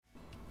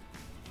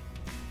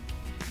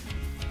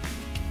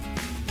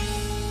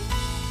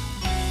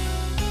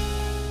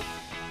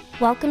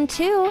Welcome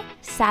to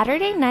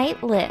Saturday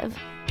Night Liv.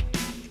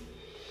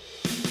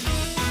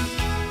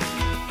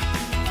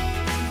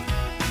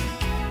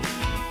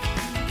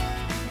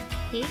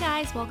 Hey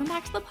guys, welcome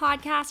back to the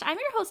podcast. I'm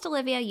your host,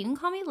 Olivia. You can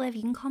call me Liv.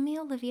 You can call me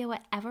Olivia,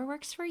 whatever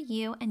works for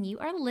you. And you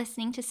are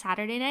listening to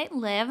Saturday Night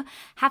Liv.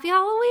 Happy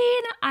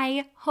Halloween.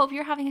 I hope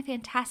you're having a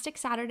fantastic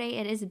Saturday.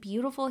 It is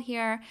beautiful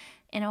here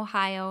in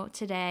Ohio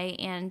today,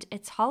 and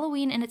it's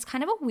Halloween, and it's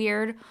kind of a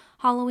weird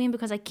Halloween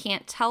because I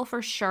can't tell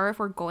for sure if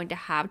we're going to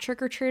have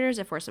trick-or-treaters,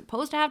 if we're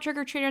supposed to have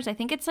trick-or-treaters. I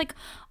think it's like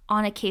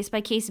on a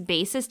case-by-case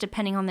basis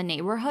depending on the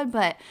neighborhood,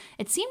 but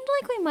it seemed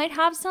like we might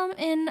have some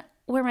in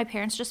where my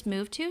parents just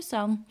moved to,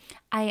 so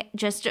I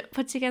just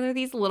put together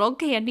these little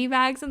candy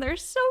bags, and they're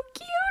so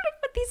cute. I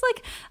put these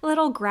like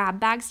little grab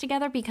bags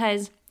together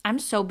because I'm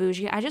so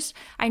bougie.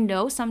 I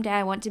know someday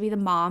I want to be the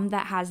mom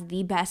that has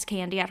the best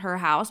candy at her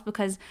house,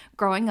 because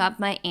growing up,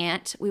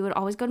 we would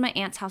always go to my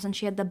aunt's house, and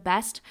she had the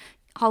best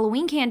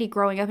Halloween candy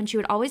growing up, and she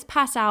would always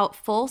pass out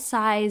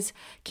full-size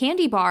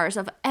candy bars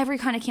of every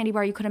kind of candy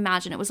bar you could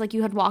imagine. It was like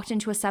you had walked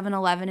into a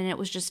 7-Eleven and it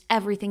was just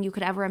everything you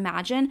could ever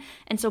imagine.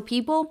 And so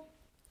people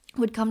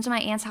would come to my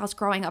aunt's house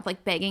growing up,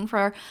 like begging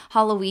for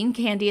Halloween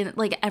candy, and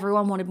like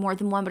everyone wanted more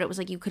than one, but it was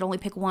like you could only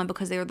pick one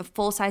because they were the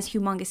full-size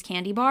humongous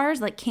candy bars,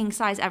 like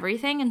king-size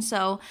everything. And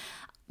so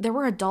there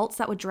were adults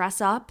that would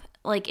dress up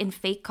like in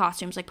fake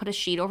costumes, like put a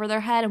sheet over their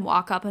head and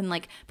walk up and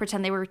like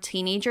pretend they were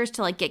teenagers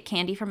to like get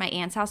candy from my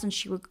aunt's house, and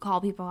she would call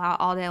people out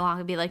all day long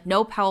and be like,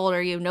 nope, how old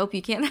are you? Nope,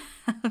 you can't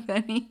have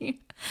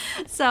any.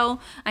 So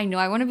I know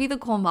I want to be the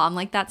cool mom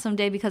like that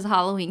someday, because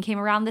Halloween came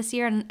around this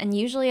year, and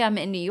usually I'm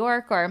in New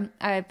York or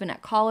I've been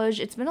at college.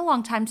 It's been a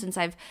long time since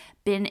I've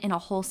been in a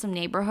wholesome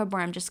neighborhood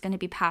where I'm just going to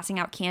be passing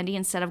out candy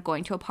instead of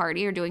going to a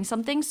party or doing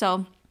something.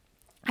 So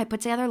I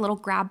put together little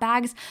grab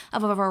bags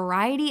of a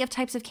variety of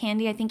types of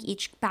candy. I think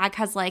each bag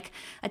has like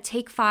a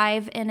Take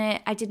 5 in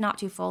it. I did not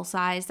do full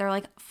size. They're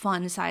like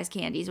fun size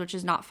candies, which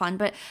is not fun,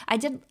 but I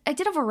did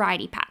a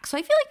variety pack. So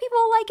I feel like people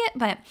will like it,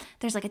 but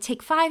there's like a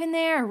Take 5 in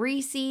there, a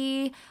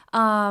Reese.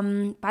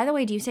 By the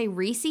way, do you say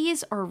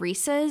Reese's or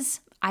Reese's?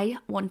 I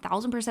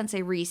 1000%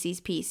 say Reese's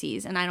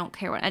Pieces, and I don't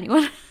care what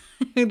anyone,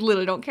 I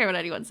literally don't care what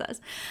anyone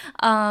says.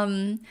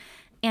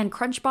 And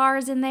Crunch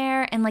bars in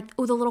there, and like,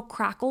 the little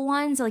crackle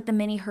ones, like the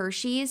mini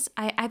Hershey's.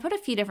 I put a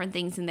few different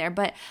things in there,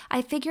 but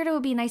I figured it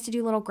would be nice to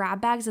do little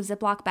grab bags of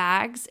Ziploc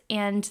bags,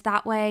 and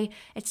that way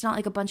it's not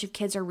like a bunch of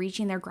kids are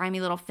reaching their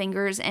grimy little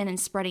fingers in and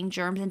spreading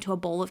germs into a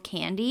bowl of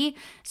candy.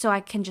 So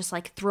I can just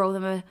like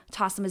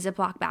toss them a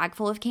Ziploc bag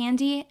full of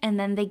candy, and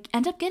then they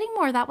end up getting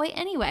more that way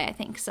anyway, I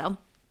think. So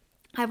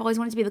I've always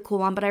wanted to be the cool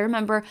one, but I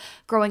remember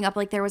growing up,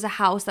 like there was a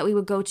house that we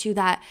would go to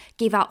that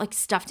gave out like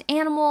stuffed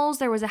animals.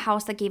 There was a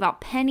house that gave out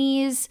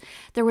pennies.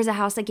 There was a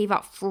house that gave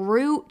out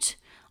fruit.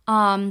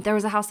 There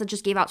was a house that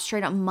just gave out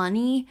straight up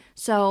money.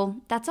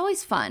 So that's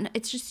always fun.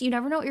 It's just, you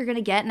never know what you're going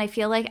to get. And I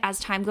feel like as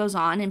time goes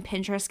on and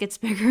Pinterest gets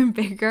bigger and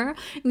bigger,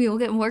 we will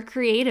get more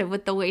creative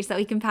with the ways that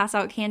we can pass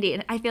out candy.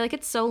 And I feel like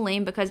it's so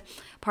lame because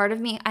part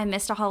of me, I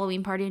missed a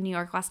Halloween party in New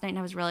York last night and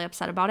I was really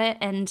upset about it.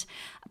 And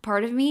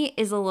part of me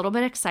is a little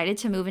bit excited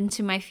to move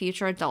into my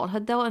future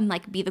adulthood though, and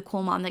like be the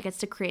cool mom that gets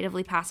to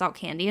creatively pass out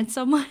candy in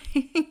some way.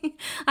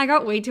 I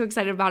got way too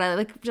excited about it. I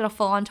like did a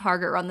full on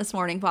Target run this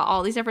morning, bought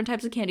all these different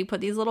types of candy,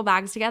 put these little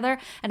bags together,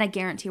 and I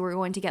guarantee we're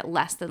going to get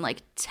less than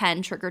like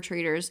 10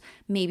 trick-or-treaters,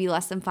 maybe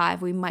less than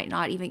 5. We might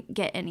not even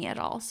get any at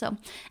all. So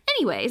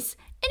anywho,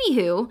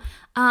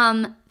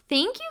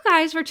 thank you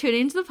guys for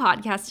tuning into the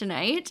podcast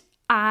tonight.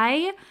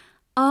 I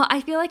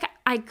feel like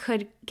I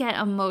could get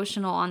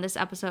emotional on this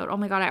episode. Oh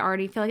my God, I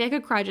already feel like I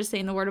could cry just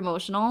saying the word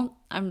emotional.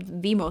 I'm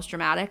the most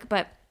dramatic,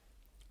 but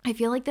I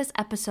feel like this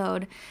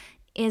episode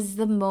is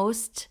the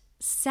most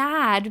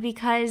sad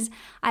because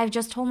I've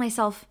just told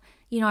myself,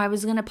 I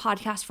was going to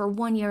podcast for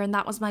 1 year and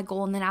that was my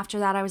goal. And then after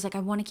that, I was like, I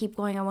want to keep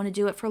going. I want to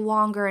do it for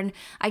longer. And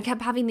I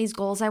kept having these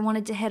goals I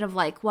wanted to hit of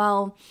like,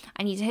 well,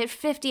 I need to hit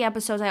 50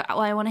 episodes.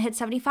 I want to hit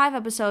 75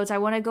 episodes. I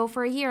want to go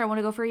for a year. I want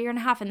to go for a year and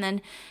a half. And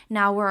then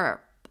now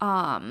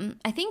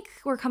I think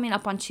we're coming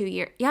up on 2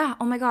 years. Yeah.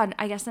 Oh my God.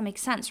 I guess that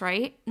makes sense,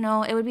 right?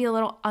 No, it would be a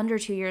little under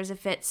 2 years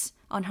if it's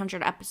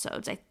 100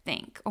 episodes, I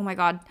think. Oh my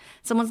God.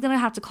 Someone's going to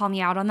have to call me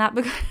out on that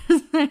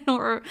because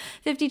we're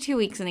 52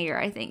 weeks in a year,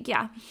 I think.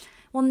 Yeah.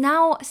 Well,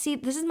 now, see,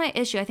 this is my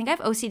issue. I think I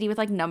have OCD with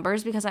like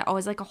numbers because I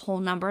always like a whole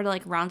number to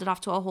like round it off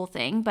to a whole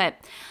thing. But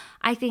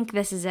I think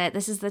this is it.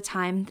 This is the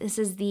time. This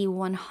is the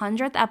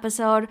 100th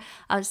episode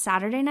of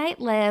Saturday Night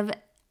Liv.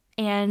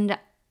 And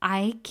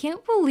I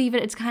can't believe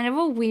it. It's kind of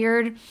a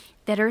weird,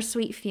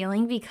 bittersweet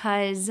feeling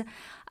because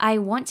I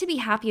want to be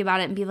happy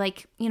about it and be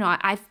like,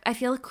 I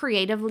feel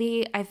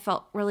creatively I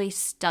felt really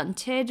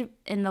stunted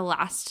in the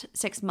last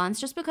 6 months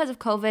just because of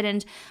COVID.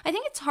 And I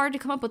think it's hard to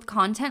come up with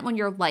content when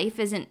your life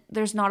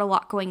there's not a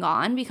lot going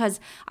on, because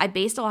I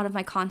based a lot of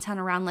my content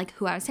around like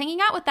who I was hanging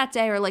out with that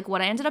day or like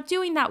what I ended up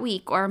doing that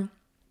week or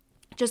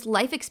just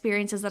life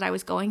experiences that I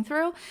was going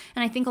through.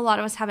 And I think a lot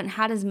of us haven't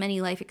had as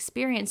many life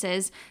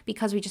experiences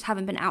because we just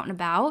haven't been out and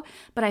about.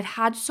 But I've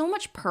had so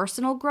much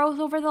personal growth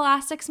over the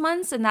last 6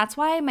 months. And that's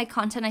why my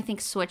content, I think,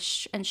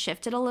 switched and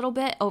shifted a little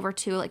bit over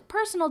to like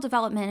personal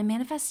development and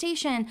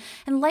manifestation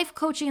and life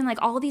coaching and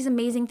like all these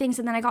amazing things.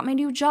 And then I got my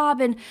new job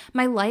and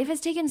my life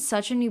has taken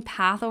such a new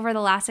path over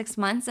the last 6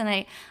 months. And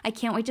I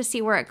can't wait to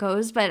see where it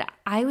goes. But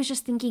I was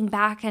just thinking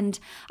back, and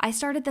I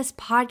started this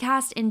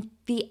podcast in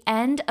the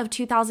end of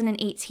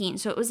 2018.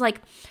 So it was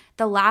like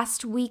the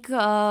last week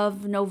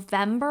of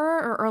November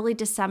or early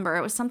December.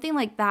 It was something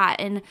like that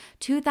in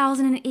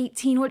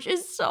 2018, which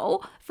is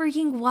so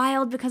freaking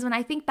wild because when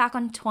I think back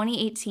on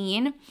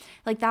 2018,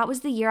 like that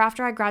was the year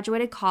after I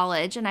graduated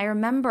college. And I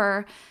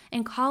remember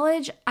in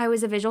college, I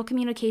was a visual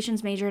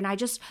communications major, and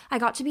I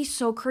got to be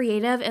so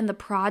creative in the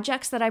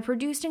projects that I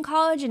produced in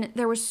college. And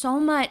there was so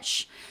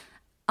much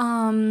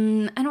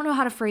I don't know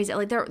how to phrase it.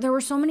 Like there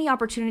were so many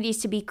opportunities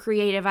to be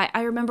creative.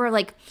 I remember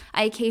like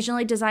I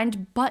occasionally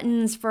designed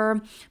buttons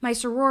for my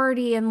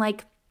sorority, and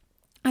like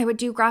I would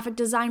do graphic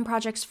design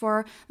projects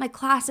for my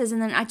classes. And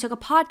then I took a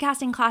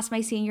podcasting class my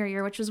senior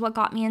year, which was what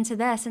got me into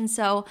this. And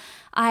so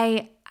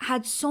I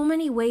had so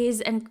many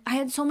ways, and I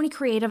had so many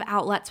creative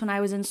outlets when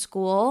I was in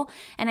school.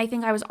 And I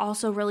think I was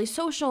also really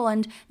social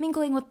and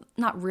mingling with,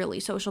 not really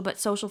social, but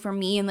social for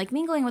me, and like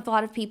mingling with a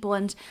lot of people.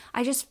 And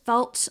I just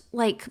felt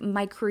like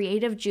my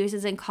creative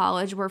juices in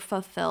college were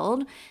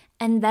fulfilled.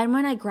 And then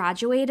when I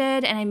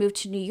graduated and I moved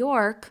to New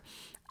York,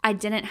 I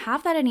didn't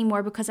have that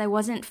anymore because I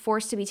wasn't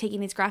forced to be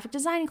taking these graphic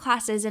design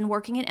classes and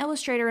working in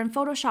Illustrator and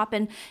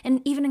Photoshop.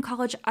 And even in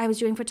college, I was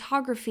doing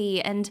photography,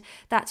 and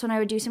that's when I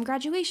would do some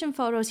graduation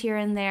photos here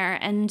and there.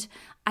 And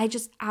I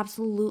just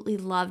absolutely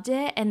loved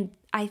it. And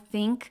I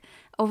think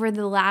over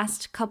the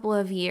last couple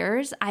of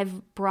years,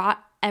 I've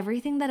brought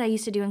everything that I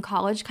used to do in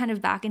college kind of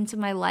back into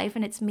my life,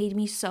 and it's made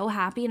me so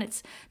happy. And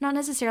it's not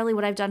necessarily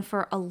what I've done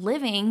for a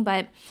living,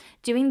 but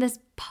doing this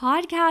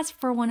podcast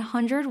for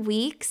 100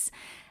 weeks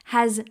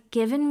has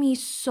given me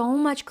so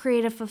much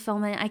creative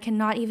fulfillment I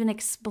cannot even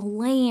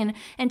explain.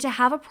 And to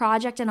have a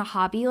project and a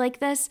hobby like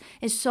this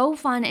is so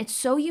fun. It's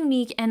so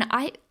unique. And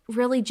I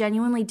really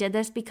genuinely did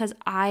this because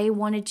I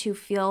wanted to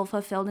feel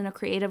fulfilled in a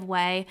creative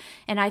way.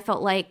 And I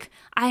felt like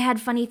I had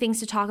funny things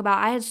to talk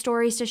about. I had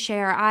stories to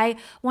share. I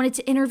wanted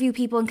to interview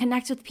people and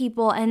connect with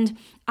people. And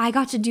I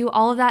got to do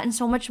all of that and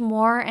so much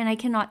more. And I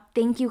cannot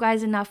thank you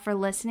guys enough for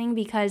listening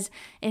because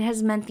it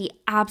has meant the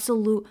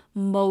absolute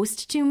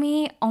most to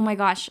me. Oh my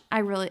gosh,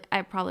 I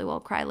probably will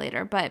cry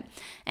later. But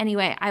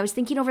anyway, I was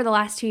thinking over the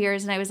last 2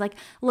 years, and I was like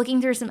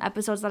looking through some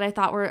episodes that I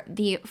thought were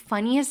the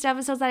funniest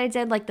episodes that I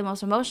did, like the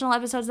most emotional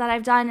episodes that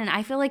I've done. And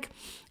I feel like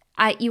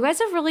you guys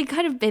have really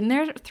kind of been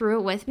there through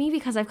it with me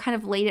because I've kind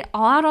of laid it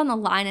all out on the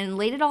line and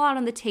laid it all out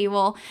on the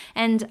table.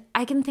 And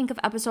I can think of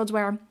episodes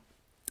where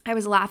I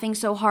was laughing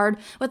so hard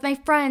with my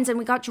friends and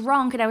we got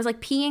drunk and I was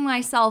like peeing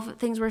myself.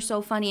 Things were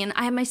so funny. And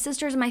I had my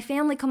sisters and my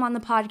family come on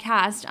the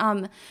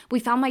podcast. We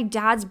found my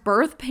dad's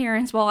birth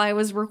parents while I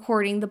was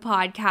recording the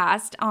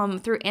podcast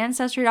through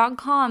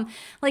Ancestry.com.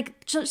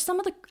 Like just some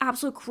of the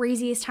absolute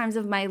craziest times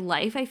of my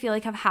life I feel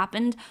like have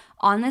happened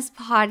on this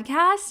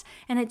podcast.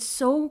 And it's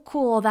so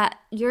cool that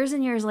years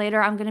and years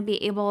later, I'm going to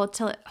be able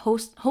to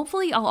host.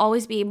 Hopefully, I'll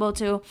always be able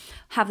to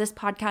have this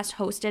podcast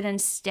hosted and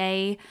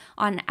stay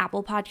on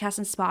Apple Podcasts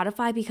and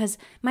Spotify, because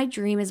my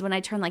dream is when I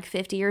turn like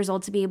 50 years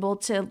old to be able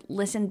to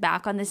listen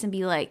back on this and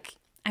be like,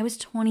 I was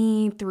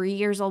 23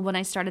 years old when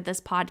I started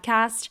this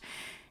podcast.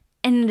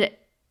 And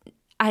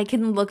I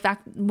can look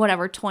back,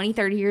 20,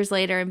 30 years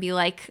later and be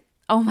like,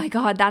 oh my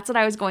God, that's what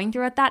I was going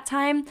through at that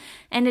time.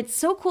 And it's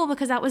so cool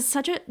because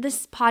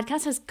this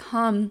podcast has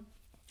come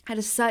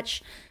at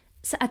such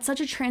a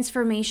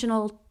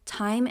transformational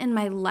time in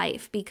my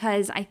life,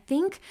 because I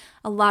think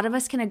a lot of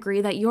us can agree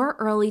that your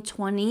early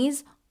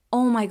 20s,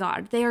 oh my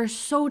God, they are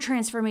so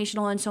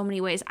transformational in so many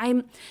ways.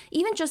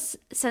 Even just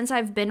since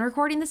I've been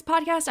recording this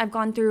podcast, I've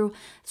gone through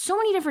so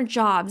many different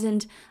jobs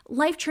and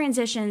life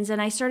transitions,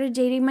 and I started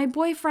dating my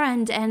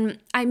boyfriend, and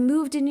I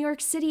moved to New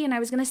York City, and I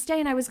was going to stay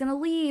and I was going to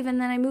leave, and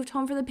then I moved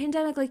home for the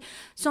pandemic. Like,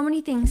 so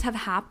many things have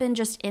happened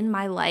just in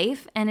my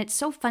life, and it's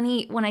so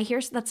funny when I hear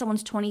that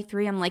someone's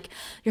 23, I'm like,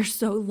 you're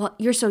so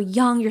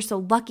young, you're so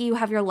lucky, you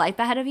have your life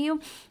ahead of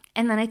you.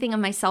 And then I think of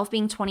myself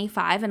being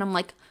 25 and I'm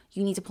like,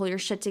 you need to pull your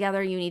shit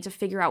together. You need to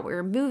figure out where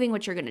you're moving,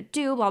 what you're going to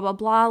do, blah, blah,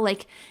 blah.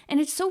 Like,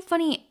 and it's so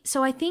funny.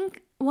 So I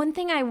think one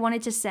thing I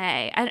wanted to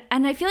say, and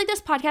I feel like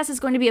this podcast is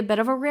going to be a bit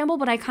of a ramble,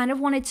 but I kind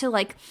of wanted to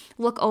like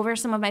look over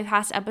some of my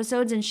past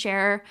episodes and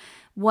share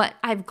what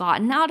I've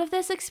gotten out of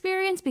this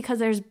experience, because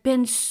there's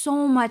been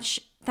so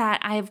much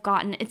that I've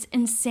gotten. It's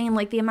insane.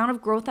 Like the amount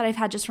of growth that I've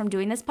had just from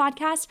doing this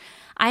podcast,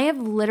 I have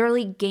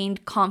literally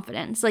gained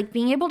confidence. Like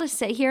being able to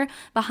sit here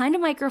behind a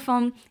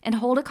microphone and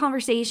hold a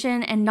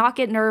conversation and not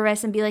get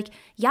nervous and be like,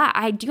 yeah,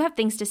 I do have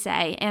things to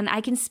say and I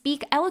can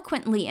speak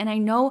eloquently and I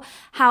know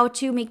how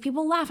to make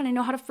people laugh and I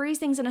know how to phrase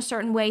things in a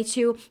certain way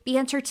to be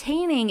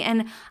entertaining.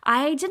 And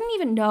I didn't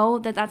even know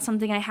that that's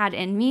something I had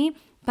in me,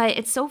 but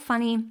it's so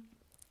funny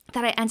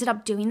that I ended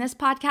up doing this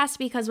podcast,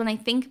 because when I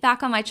think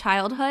back on my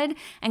childhood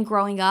and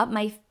growing up,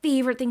 my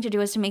favorite thing to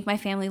do is to make my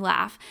family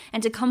laugh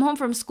and to come home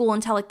from school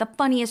and tell like the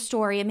funniest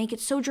story and make it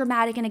so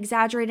dramatic and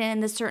exaggerated in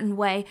this certain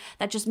way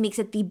that just makes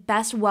it the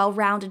best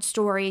well-rounded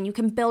story, and you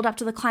can build up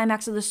to the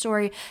climax of the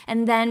story,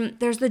 and then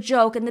there's the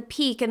joke and the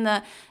peak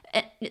and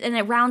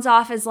it rounds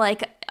off as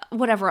like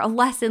whatever, a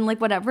lesson,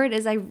 like whatever it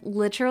is. I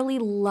literally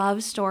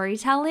love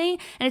storytelling.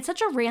 And it's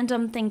such a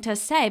random thing to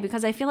say,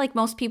 because I feel like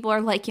most people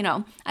are like,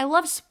 I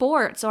love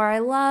sports, or I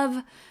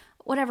love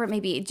whatever it may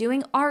be,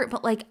 doing art,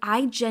 but like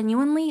I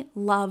genuinely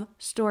love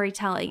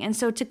storytelling. And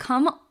so to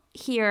come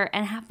here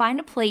and find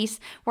a place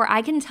where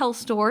I can tell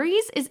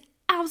stories is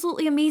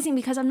absolutely amazing,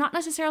 because I'm not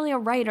necessarily a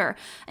writer,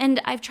 and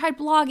I've tried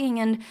blogging,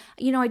 and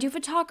I do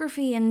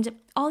photography and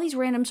all these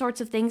random sorts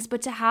of things, but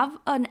to have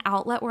an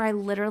outlet where I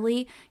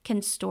literally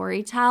can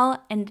storytell,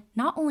 and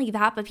not only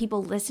that, but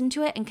people listen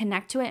to it and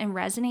connect to it and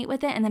resonate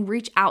with it and then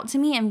reach out to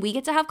me and we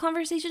get to have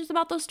conversations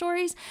about those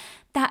stories,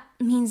 that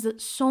means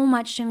so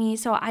much to me.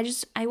 So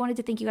I wanted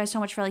to thank you guys so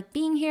much for like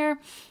being here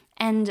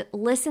and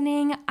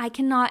listening. I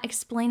cannot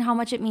explain how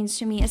much it means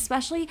to me,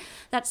 especially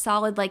that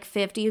solid like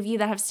 50 of you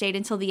that have stayed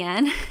until the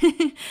end.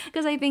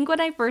 Because I think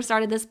when I first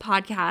started this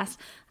podcast,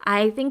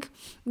 I think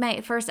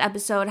my first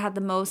episode had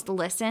the most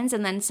listens,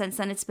 and then since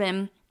then it's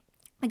been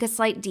like a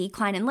slight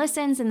decline in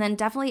listens. And then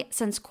definitely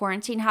since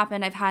quarantine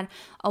happened, I've had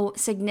a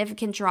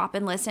significant drop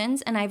in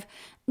listens. And I've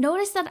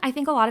noticed that I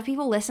think a lot of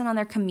people listen on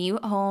their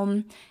commute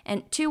home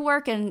and to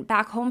work and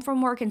back home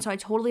from work. And so I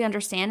totally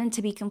understand. And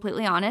to be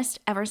completely honest,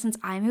 ever since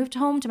I moved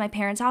home to my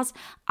parents' house,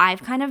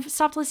 I've kind of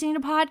stopped listening to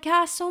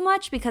podcasts so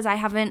much, because I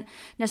haven't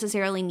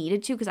necessarily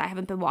needed to, because I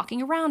haven't been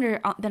walking around or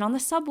been on the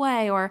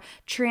subway or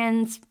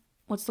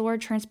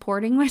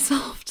transporting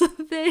myself to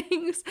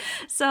things.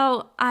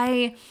 So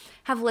I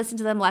have listened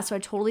to them less, so I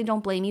totally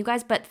don't blame you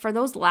guys. But for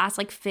those last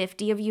like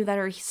 50 of you that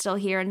are still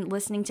here and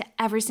listening to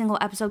every single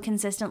episode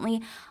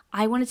consistently,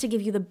 I wanted to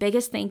give you the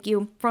biggest thank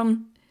you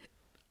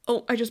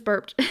I just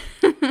burped,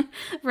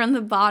 from the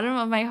bottom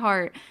of my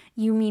heart.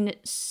 You mean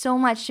so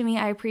much to me.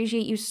 I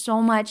appreciate you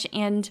so much.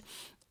 And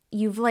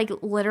you've like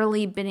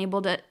literally been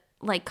able to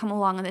like come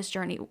along on this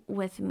journey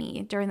with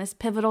me during this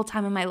pivotal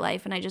time in my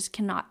life. And I just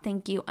cannot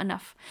thank you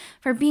enough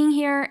for being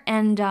here.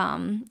 And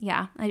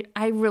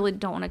I really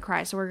don't want to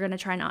cry, so we're going to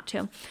try not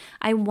to.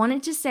 I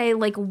wanted to say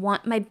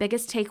my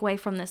biggest takeaway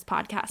from this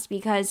podcast,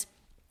 because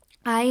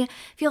I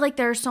feel like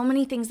there are so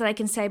many things that I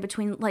can say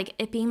between like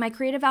it being my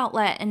creative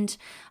outlet and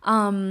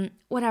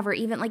whatever,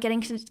 even like getting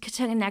to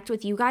connect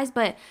with you guys.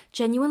 But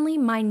genuinely,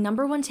 my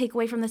number one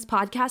takeaway from this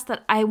podcast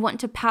that I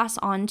want to pass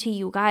on to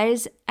you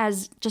guys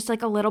as just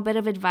like a little bit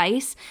of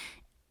advice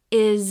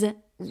is,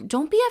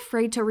 don't be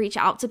afraid to reach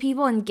out to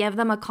people and give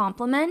them a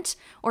compliment,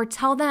 or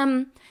tell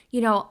them,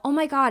 oh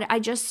my God, I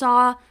just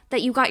saw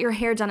that you got your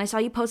hair done. I saw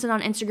you posted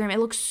on Instagram. It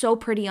looks so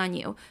pretty on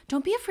you.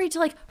 Don't be afraid to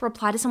like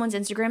reply to someone's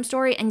Instagram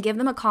story and give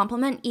them a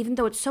compliment, even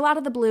though it's so out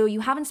of the blue. You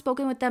haven't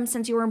spoken with them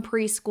since you were in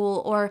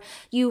preschool, or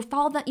you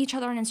followed each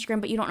other on Instagram,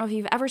 but you don't know if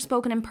you've ever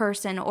spoken in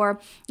person, or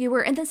you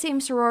were in the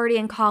same sorority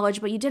in college,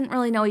 but you didn't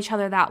really know each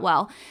other that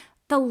well.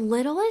 The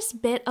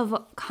littlest bit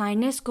of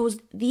kindness goes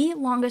the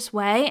longest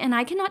way, and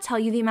I cannot tell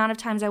you the amount of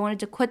times I wanted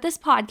to quit this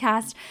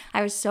podcast.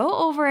 I was so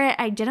over it.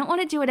 I didn't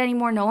want to do it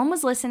anymore. No one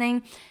was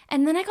listening.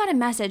 And then I got a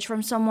message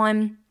from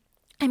someone.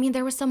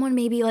 There was someone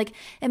maybe like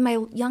in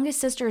my youngest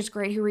sister's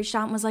grade who reached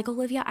out and was like,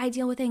 Olivia, I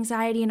deal with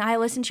anxiety and I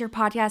listened to your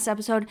podcast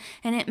episode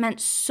and it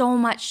meant so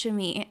much to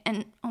me.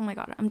 And oh my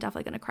God, I'm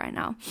definitely going to cry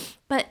now.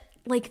 But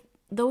like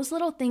those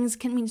little things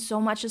can mean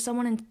so much to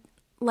someone, and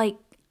like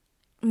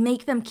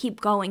make them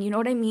keep going. You know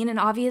what I mean? And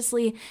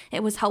obviously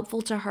it was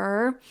helpful to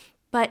her,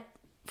 but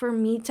for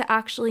me to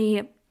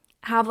actually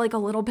have like a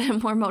little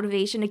bit more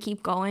motivation to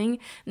keep going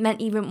meant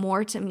even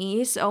more to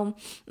me. So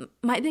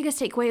my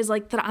biggest takeaway is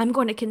like that I'm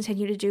going to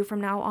continue to do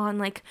from now on.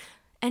 Like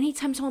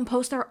anytime someone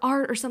posts their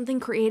art or something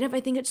creative,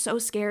 I think it's so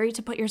scary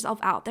to put yourself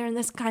out there in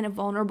this kind of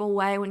vulnerable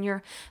way when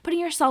you're putting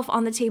yourself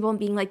on the table and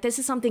being like, this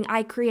is something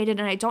I created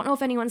and I don't know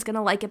if anyone's going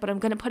to like it, but I'm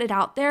going to put it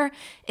out there.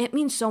 It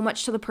means so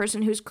much to the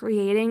person who's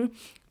creating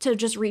to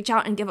just reach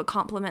out and give a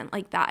compliment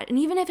like that. And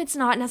even if it's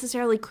not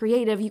necessarily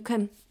creative, you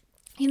can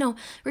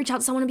reach out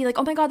to someone and be like,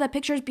 oh my God, that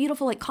picture is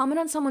beautiful. Like comment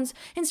on someone's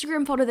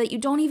Instagram photo that you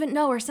don't even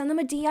know, or send them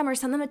a DM or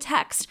send them a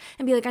text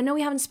and be like, I know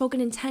we haven't spoken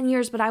in 10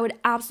 years, but I would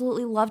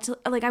absolutely love to,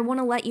 like, I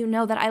want to let you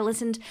know that I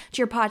listened to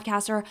your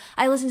podcast, or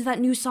I listened to that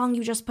new song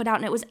you just put out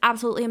and it was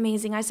absolutely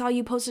amazing. I saw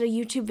you posted a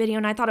YouTube video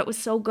and I thought it was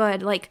so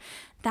good. Like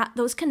that,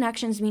 those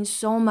connections mean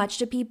so much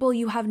to people.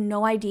 You have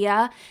no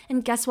idea.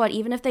 And guess what?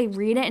 Even if they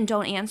read it and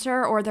don't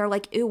answer, or they're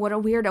like, ew, what a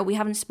weirdo. We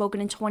haven't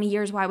spoken in 20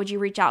 years. Why would you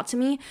reach out to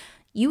me?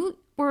 You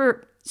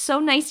were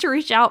so nice to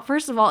reach out,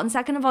 first of all. And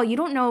second of all, you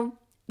don't know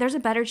there's a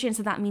better chance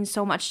that means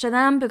so much to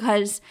them,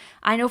 because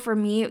I know for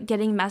me,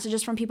 getting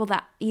messages from people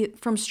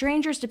from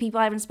strangers to people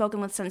I haven't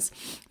spoken with since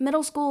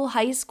middle school,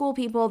 high school,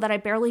 people that I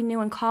barely knew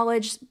in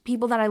college,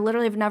 people that I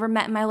literally have never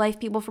met in my life,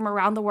 people from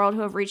around the world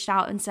who have reached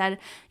out and said,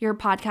 your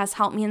podcast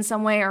helped me in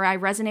some way, or I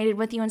resonated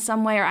with you in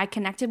some way, or I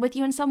connected with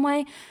you in some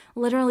way.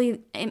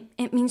 Literally,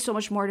 it means so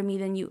much more to me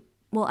than you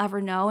will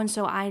ever know. And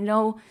so I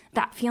know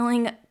that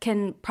feeling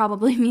can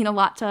probably mean a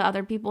lot to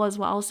other people as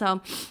well.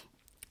 So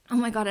oh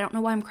my God, I don't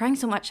know why I'm crying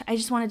so much. I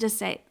just wanted to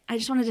say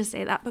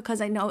that,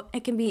 because I know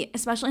it can be,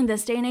 especially in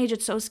this day and age,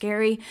 it's so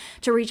scary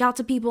to reach out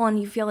to people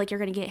and you feel like you're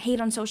going to get hate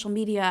on social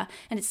media,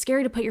 and it's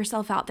scary to put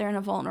yourself out there in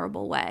a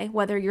vulnerable way,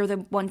 whether you're the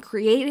one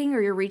creating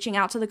or you're reaching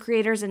out to the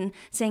creators and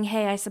saying,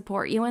 hey, I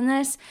support you in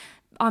this.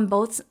 On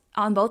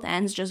both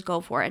ends, just go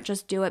for it.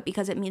 Just do it,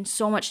 because it means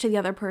so much to the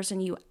other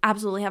person. You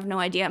absolutely have no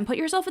idea. And put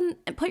yourself in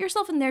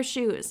their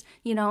shoes,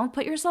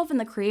 put yourself in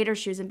the creator's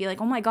shoes and be like,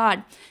 oh my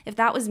God, if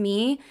that was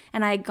me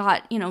and I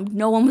got,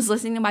 no one was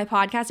listening to my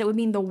podcast, it would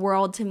mean the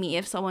world to me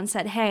if someone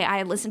said, hey,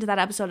 I listened to that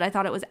episode, I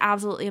thought it was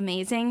absolutely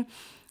amazing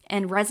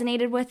and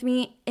resonated with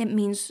me. It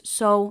means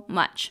so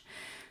much.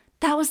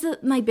 That was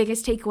my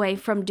biggest takeaway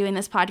from doing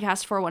this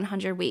podcast for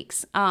 100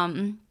 weeks.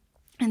 And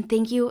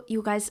thank you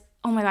guys.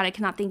 Oh my God, I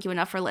cannot thank you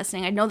enough for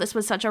listening. I know this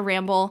was such a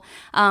ramble.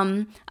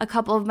 A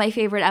couple of my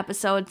favorite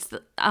episodes,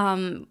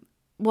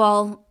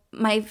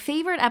 my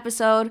favorite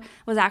episode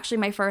was actually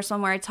my first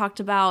one, where I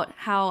talked about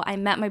how I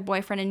met my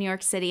boyfriend in New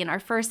York City in our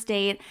first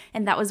date,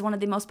 and that was one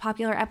of the most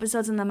popular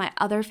episodes. And then my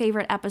other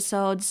favorite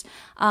episodes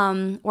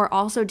were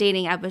also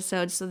dating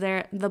episodes. So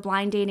the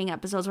blind dating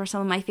episodes were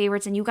some of my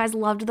favorites, and you guys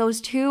loved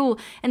those too.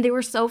 And they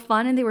were so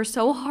fun, and they were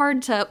so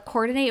hard to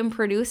coordinate and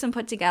produce and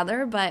put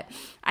together, but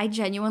I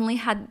genuinely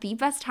had the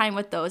best time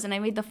with those, and I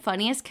made the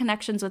funniest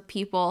connections with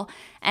people.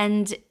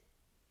 And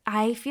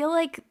I feel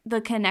like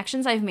the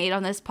connections I've made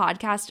on this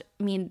podcast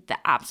mean the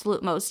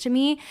absolute most to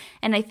me.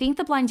 And I think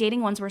the blind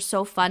dating ones were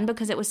so fun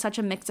because it was such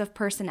a mix of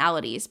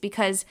personalities,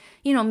 because,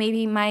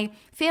 maybe my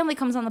family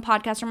comes on the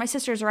podcast, or my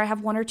sisters, or I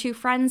have one or two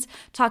friends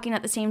talking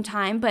at the same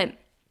time, but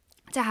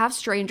to have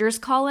strangers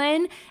call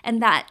in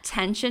and that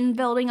tension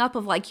building up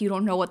of like, you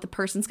don't know what the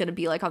person's going to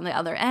be like on the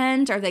other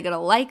end. Are they going to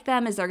like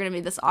them? Is there going to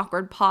be this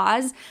awkward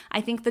pause? I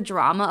think the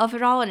drama of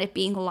it all and it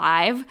being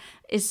live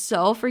is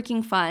so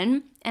freaking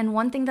fun. And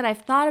one thing that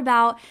I've thought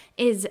about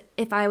is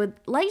if I would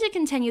like to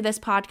continue this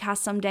podcast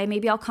someday,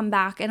 maybe I'll come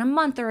back in a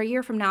month or a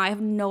year from now. I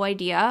have no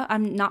idea.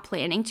 I'm not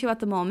planning to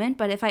at the moment.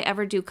 But if I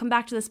ever do come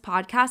back to this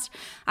podcast,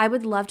 I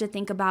would love to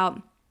think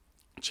about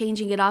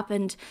changing it up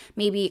and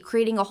maybe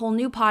creating a whole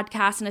new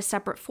podcast in a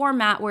separate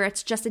format where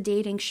it's just a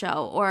dating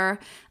show, or,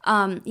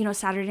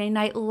 Saturday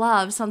Night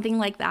Liv, something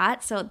like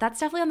that. So that's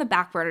definitely on the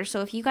back burner.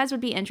 So if you guys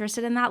would be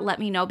interested in that, let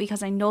me know,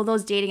 because I know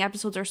those dating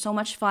episodes are so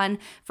much fun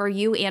for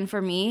you and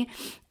for me.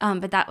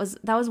 But that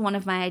was one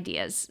of my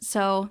ideas.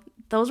 So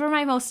those were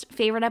my most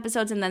favorite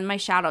episodes. And then my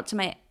shout out to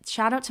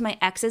my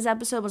ex's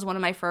episode was one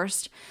of my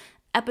first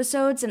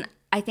episodes. And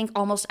I think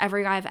almost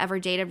every guy I've ever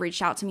dated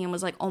reached out to me and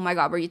was like, oh my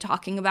God, were you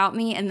talking about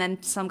me? And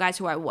then some guys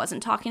who I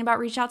wasn't talking about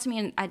reached out to me,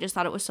 and I just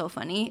thought it was so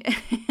funny.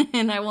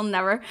 And I will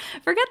never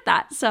forget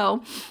that.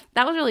 So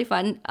that was really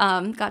fun.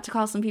 Got to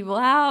call some people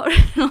out.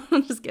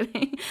 I'm just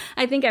kidding.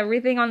 I think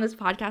everything on this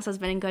podcast has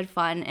been in good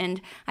fun, and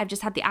I've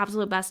just had the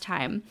absolute best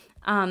time.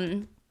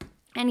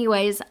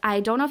 Anyways, I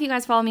don't know if you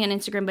guys follow me on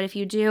Instagram, but if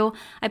you do,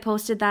 I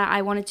posted that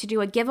I wanted to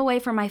do a giveaway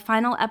for my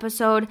final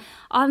episode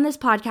on this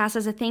podcast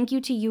as a thank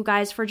you to you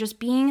guys for just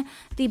being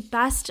the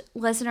best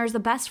listeners, the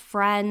best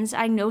friends.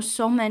 I know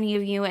so many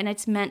of you, and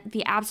it's meant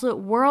the absolute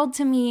world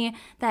to me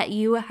that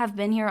you have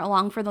been here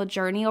along for the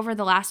journey over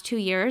the last 2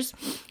 years.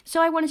 So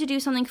I wanted to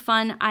do something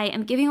fun. I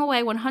am giving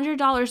away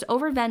 $100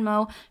 over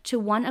Venmo to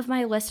one of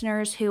my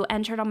listeners who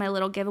entered on my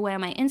little giveaway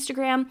on my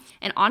Instagram.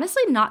 And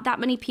honestly, not that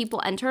many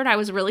people entered. I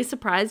was really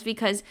surprised,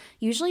 because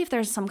usually if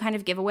there's some kind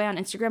of giveaway on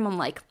Instagram, I'm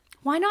like,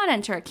 why not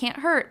enter? It can't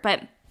hurt.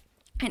 But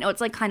I know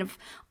it's like kind of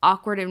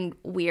awkward and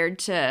weird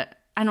to,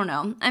 I don't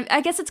know.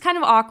 I guess it's kind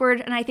of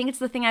awkward. And I think it's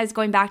the thing I was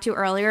going back to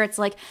earlier. It's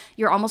like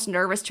you're almost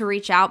nervous to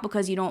reach out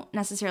because you don't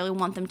necessarily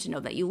want them to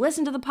know that you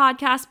listen to the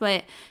podcast.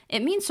 But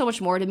it means so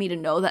much more to me to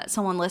know that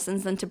someone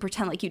listens than to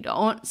pretend like you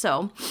don't.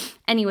 So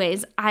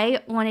anyways,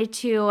 I wanted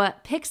to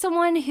pick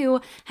someone who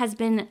has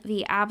been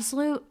the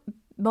absolute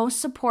most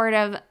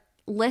supportive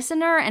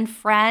listener and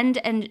friend,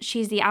 and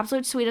she's the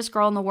absolute sweetest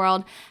girl in the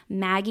world,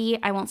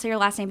 Maggie. I won't say her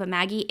last name, but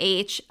Maggie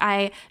H.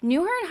 I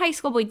knew her in high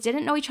school, but we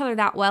didn't know each other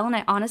that well, and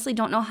I honestly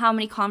don't know how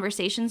many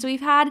conversations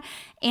we've had.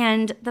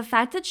 And the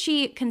fact that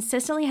she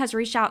consistently has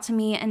reached out to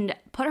me and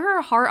put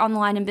her heart on the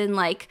line and been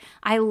like,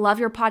 I love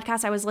your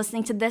podcast. I was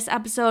listening to this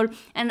episode,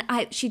 and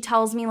she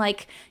tells me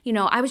like,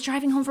 I was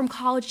driving home from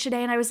college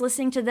today and I was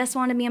listening to this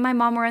one, and me and my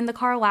mom were in the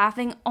car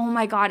laughing. Oh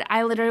my God,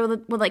 I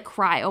literally would like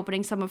cry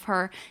opening some of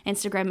her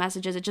Instagram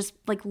messages. It just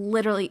like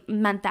literally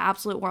meant the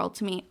absolute world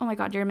to me. Oh my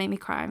God, you're gonna make me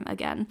cry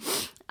again.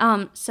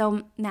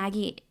 So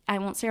Maggie, I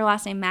won't say her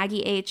last name,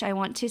 Maggie H. I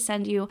want to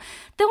send you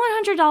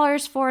the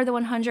 $100 for the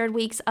 100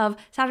 weeks of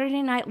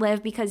Saturday Night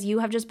Liv, because you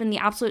have just been the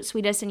absolute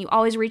sweetest and you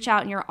always reach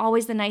out and you're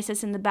always the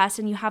nicest and the best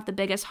and you have the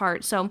biggest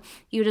heart. So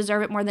you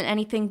deserve it more than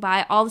anything.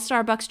 Buy all the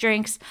Starbucks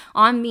drinks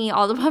on me,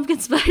 all the pumpkin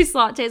spice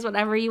lattes,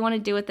 whatever you want to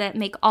do with it.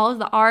 Make all of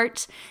the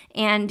art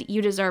and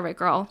you deserve it,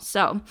 girl.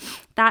 So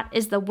that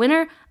is the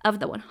winner of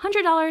the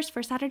 $100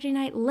 for Saturday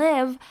Night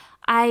Liv.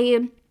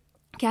 I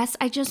guess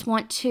I just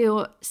want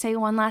to say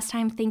one last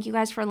time, thank you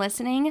guys for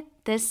listening.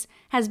 This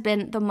has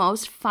been the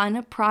most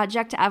fun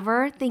project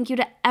ever. Thank you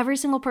to every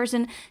single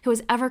person who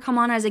has ever come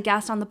on as a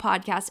guest on the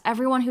podcast,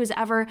 everyone who's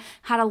ever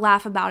had a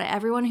laugh about it,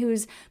 everyone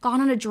who's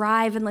gone on a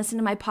drive and listened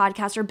to my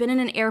podcast, or been in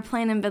an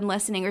airplane and been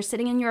listening, or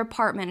sitting in your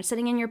apartment, or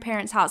sitting in your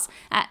parents' house.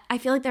 I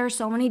feel like there are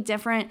so many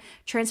different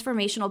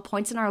transformational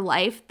points in our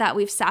life that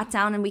we've sat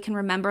down and we can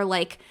remember,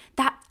 like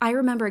that. I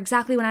remember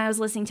exactly when I was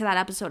listening to that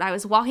episode. I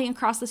was walking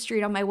across the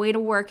street on my way to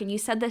work and you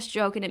said this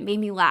joke and it made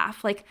me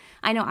laugh. Like,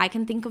 I know I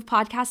can think of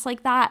podcasts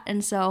like that.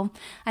 And so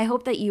I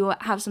hope that you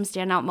have some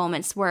standout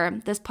moments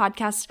where this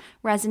podcast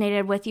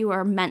resonated with you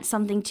or meant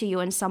something to you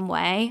in some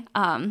way.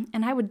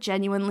 And I would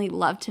genuinely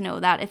love to know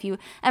that. If you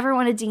ever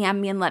want to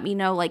DM me and let me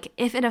know, like,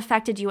 if it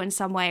affected you in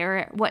some way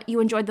or what you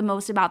enjoyed the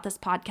most about this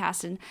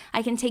podcast, and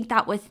I can take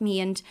that with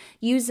me and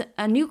use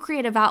a new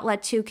creative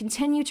outlet to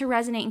continue to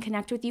resonate and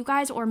connect with you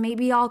guys, or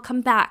maybe I'll come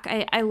back.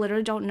 I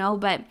literally don't know,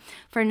 but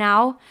for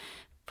now,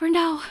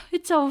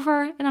 it's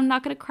over and I'm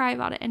not going to cry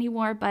about it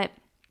anymore. But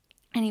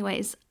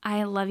anyways,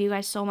 I love you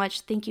guys so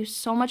much. Thank you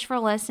so much for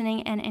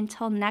listening. And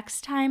until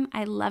next time,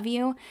 I love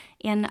you.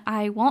 And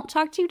I won't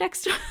talk to you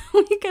next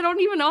week. I don't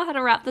even know how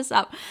to wrap this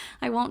up.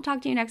 I won't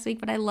talk to you next week,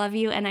 but I love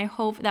you. And I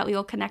hope that we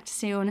will connect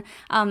soon.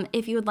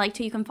 If you would like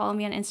to, you can follow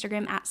me on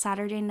Instagram at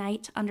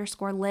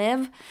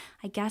SaturdayNight_Liv.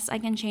 I guess I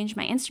can change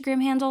my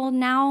Instagram handle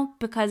now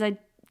because I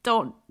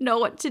don't know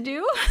what to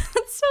do.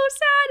 It's so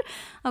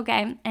sad.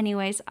 Okay,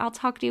 anyways, I'll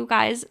talk to you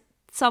guys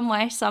some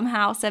way,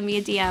 somehow. Send me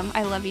a DM.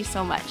 I love you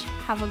so much.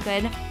 Have a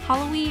good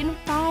Halloween.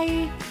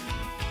 Bye.